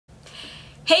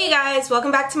Hey guys,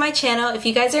 welcome back to my channel. If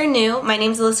you guys are new, my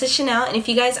name's Alyssa Chanel, and if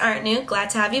you guys aren't new, glad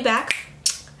to have you back.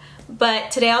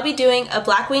 But today I'll be doing a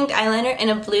black winged eyeliner and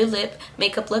a blue lip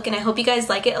makeup look, and I hope you guys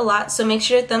like it a lot, so make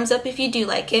sure to thumbs up if you do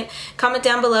like it. Comment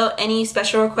down below any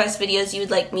special request videos you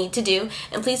would like me to do,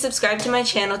 and please subscribe to my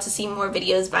channel to see more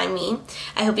videos by me.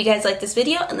 I hope you guys like this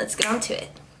video, and let's get on to it.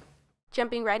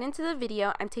 Jumping right into the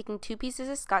video, I'm taking 2 pieces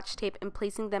of Scotch tape and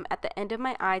placing them at the end of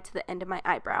my eye to the end of my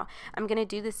eyebrow. I'm going to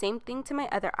do the same thing to my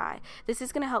other eye. This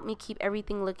is going to help me keep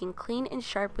everything looking clean and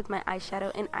sharp with my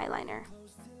eyeshadow and eyeliner.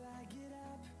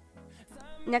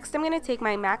 Next, I'm going to take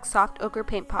my MAC Soft Ochre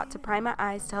paint pot to prime my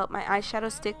eyes to help my eyeshadow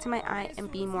stick to my eye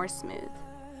and be more smooth.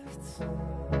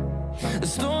 The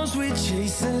storms we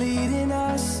chase are leading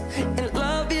us, and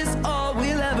love is all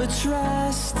we'll ever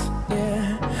trust.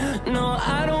 Yeah, no,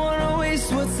 I don't wanna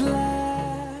waste what's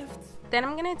left. Then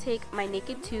I'm gonna take my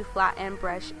Naked 2 flat end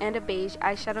brush and a beige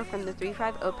eyeshadow from the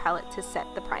 350 palette to set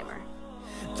the primer.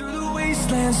 Through the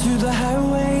wastelands, through the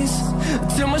highways,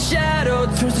 till my shadow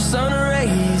turns to sun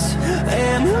rays,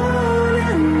 and on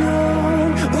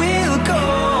we'll go.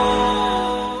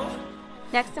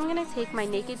 Next, I'm going to take my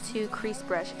Naked 2 crease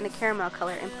brush in a caramel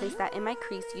color and place that in my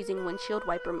crease using windshield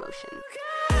wiper motion.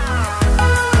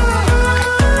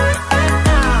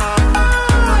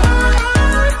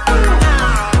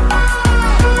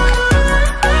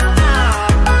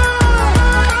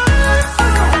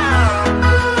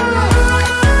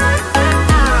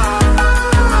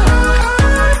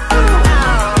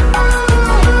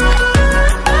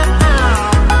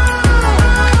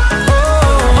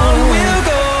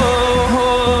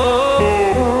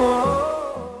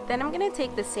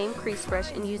 Take the same crease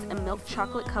brush and use a milk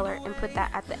chocolate color and put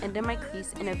that at the end of my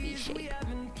crease in a V shape.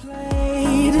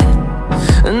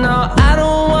 No, I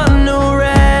don't want no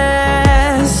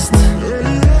rest.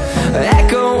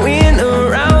 Echoing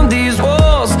around these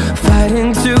walls,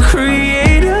 fighting to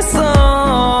create a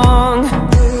song.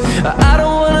 I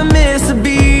don't wanna miss a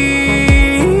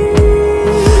beat.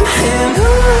 And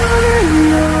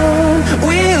on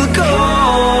we'll go,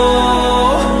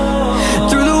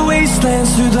 through the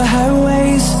wastelands, through the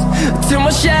highways, till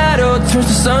my shadow turns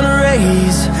to sun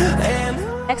rays.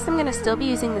 Next, I'm going to still be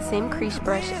using the same crease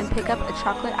brush and pick up a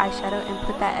chocolate eyeshadow and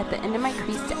put that at the end of my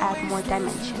crease to add more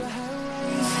dimension.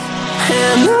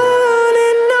 And on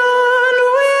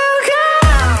we'll go.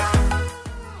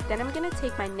 Then I'm going to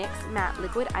take my NYX matte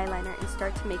liquid eyeliner and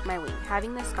start to make my wing,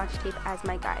 having the Scotch tape as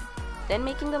my guide. Then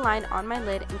making the line on my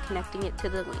lid and connecting it to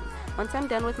the wing. Once I'm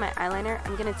done with my eyeliner,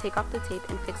 I'm going to take off the tape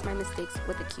and fix my mistakes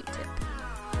with a Q-tip.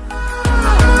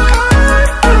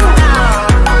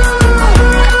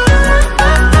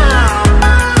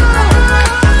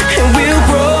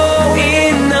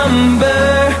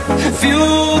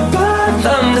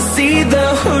 See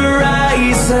the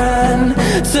horizon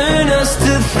turn us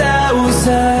to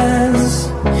thousands,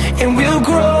 and we'll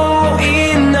grow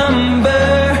in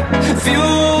number,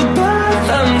 fueled by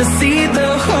them to see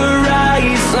the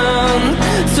horizon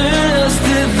turn us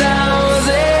to thousands,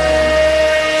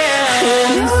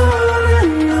 and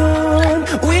on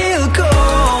we'll go,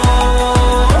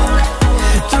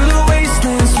 through the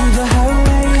wastelands, through the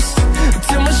highways,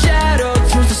 till my shadow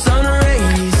turns to sun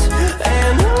rays,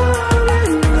 and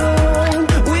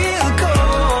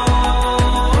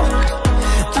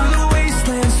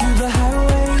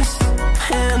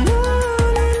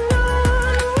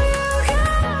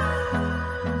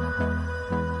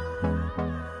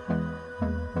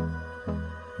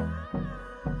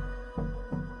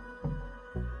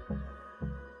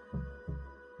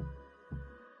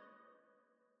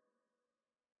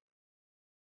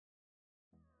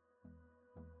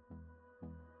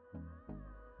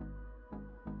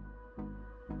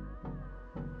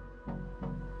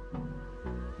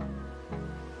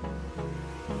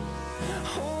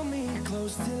hold me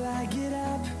close till I get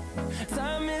up.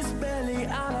 Time is barely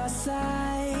on our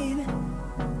side.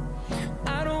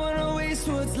 I don't wanna waste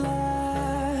what's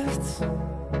left.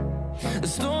 The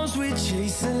storms we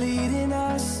chase are leading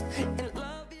us.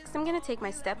 Next, I'm going to take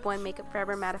my Step 1 Makeup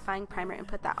Forever Mattifying Primer and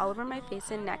put that all over my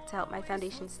face and neck to help my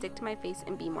foundation stick to my face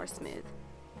and be more smooth.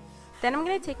 Then I'm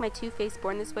going to take my Too Faced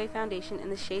Born This Way foundation in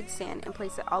the shade Sand and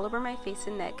place it all over my face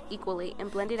and neck equally and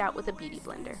blend it out with a beauty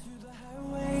blender.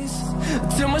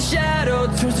 Till my shadow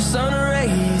turns to sun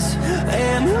rays,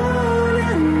 and on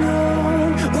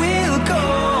we'll go,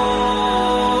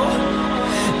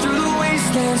 through the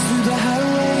wastelands, through the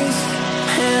highways,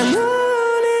 and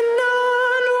on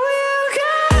we'll go.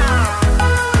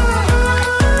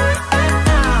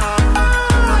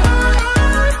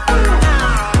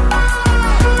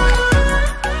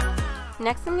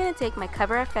 Next, I'm going to going to take my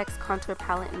Cover FX contour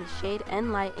palette in the shade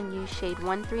N Light and use shade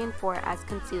 1, 3, and 4 as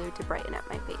concealer to brighten up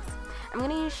my face. I'm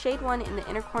going to use shade 1 in the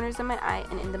inner corners of my eye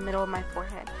and in the middle of my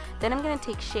forehead. Then I'm going to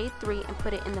take shade 3 and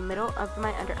put it in the middle of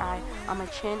my under eye, on my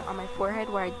chin, on my forehead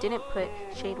where I didn't put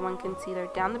shade 1 concealer,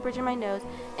 down the bridge of my nose,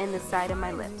 and the side of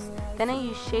my lips. Then I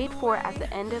used shade 4 at the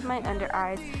end of my under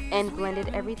eyes and blended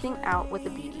everything out with a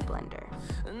beauty blender.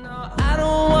 No, I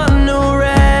don't want no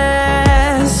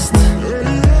rest,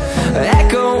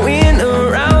 echoing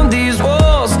around these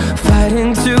walls,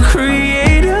 fighting to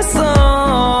create a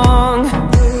song.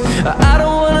 I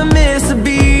don't wanna miss a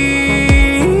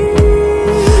beat,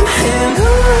 and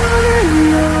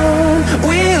on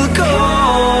we'll go,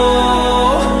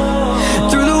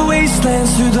 through the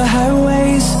wastelands, through the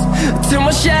highways, till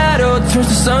my shadow turns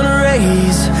to sun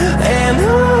rays, and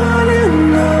on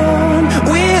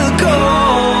we'll go,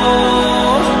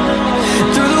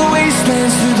 through the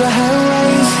wastelands, through the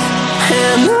highways,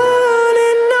 and on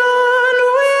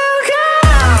we'll go.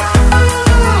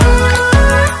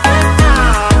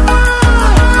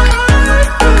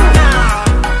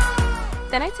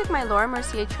 Then I took my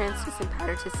Mercia translucent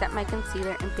powder to set my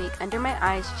concealer and bake under my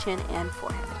eyes, chin, and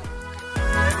forehead.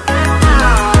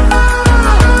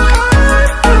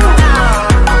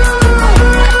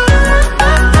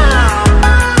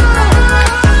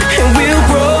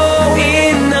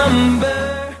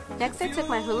 Next I took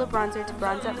my Hoola bronzer to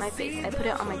bronze up my face. I put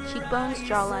it on my cheekbones,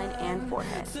 jawline, and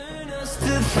forehead.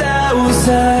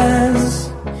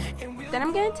 Then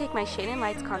I'm going to take my Shade and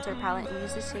Lights contour palette and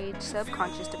use the shade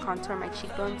Subconscious to contour my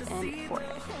cheekbones and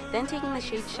forehead. Then taking the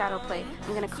shade Shadow Play,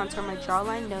 I'm going to contour my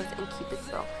jawline, nose, and cupid's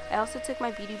bow. I also took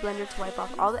my beauty blender to wipe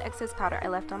off all the excess powder I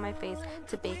left on my face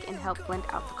to bake and help blend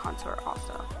out the contour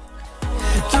also.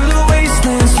 Through the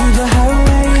wastelands, through the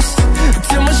highways,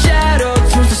 till my shadow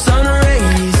turns to sun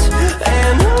rays,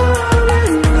 and on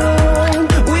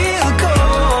we'll go,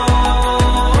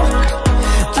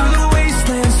 through the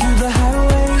wastelands, through the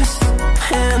highways,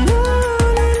 and on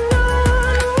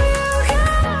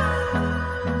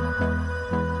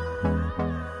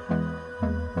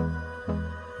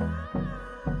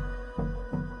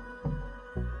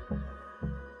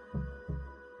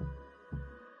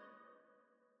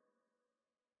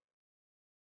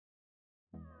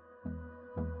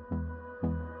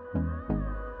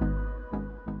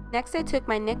Next I took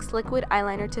my NYX liquid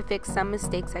eyeliner to fix some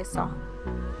mistakes I saw.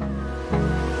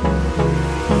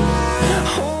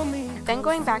 Then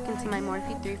going back into my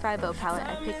Morphe 350 palette,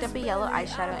 I picked up a yellow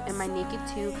eyeshadow and my Naked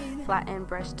 2 flat end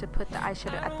brush to put the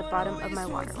eyeshadow at the bottom of my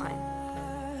waterline.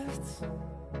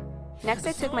 Next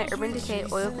I took my Urban Decay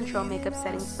Oil Control Makeup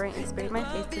Setting Spray and sprayed my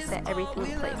face to set everything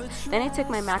in place. Then I took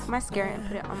my MAC mascara and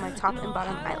put it on my top and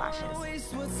bottom eyelashes.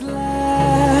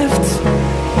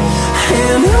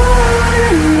 And on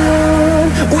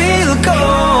we'll go,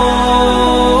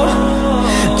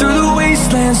 through the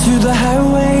wastelands, through the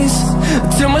highways,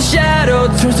 till my shadow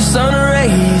turns to sun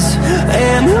rays,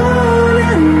 and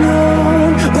on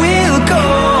we'll go.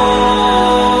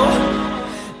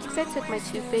 Next I took my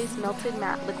Too Faced Melted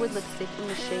Matte Liquid Lipstick in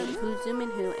the shade Who Zoom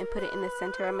and Who and put it in the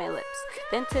center of my lips.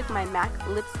 Then took my MAC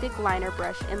lipstick liner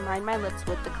brush and lined my lips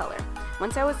with the color.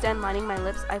 Once I was done lining my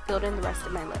lips, I filled in the rest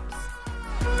of my lips.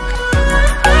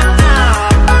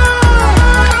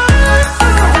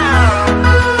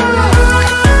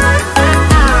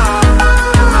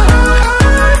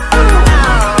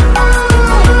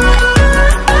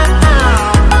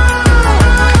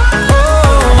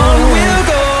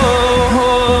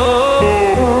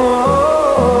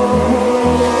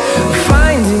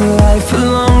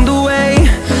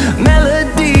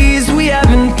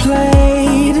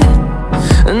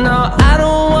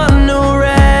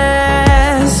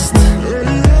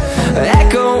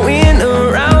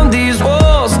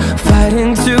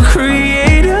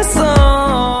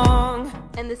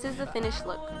 This is the finished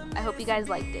look. I hope you guys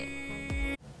liked it.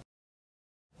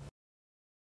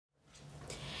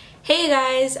 Hey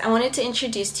guys, I wanted to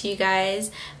introduce to you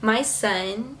guys my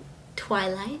son,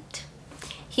 Twilight.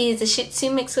 He is a Shih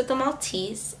Tzu mixed with a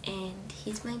Maltese, and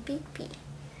he's my baby.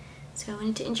 So I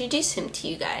wanted to introduce him to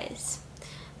you guys.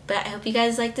 But I hope you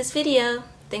guys like this video.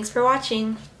 Thanks for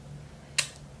watching.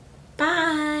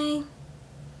 Bye.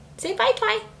 Say bye,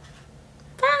 Twi.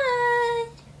 Bye.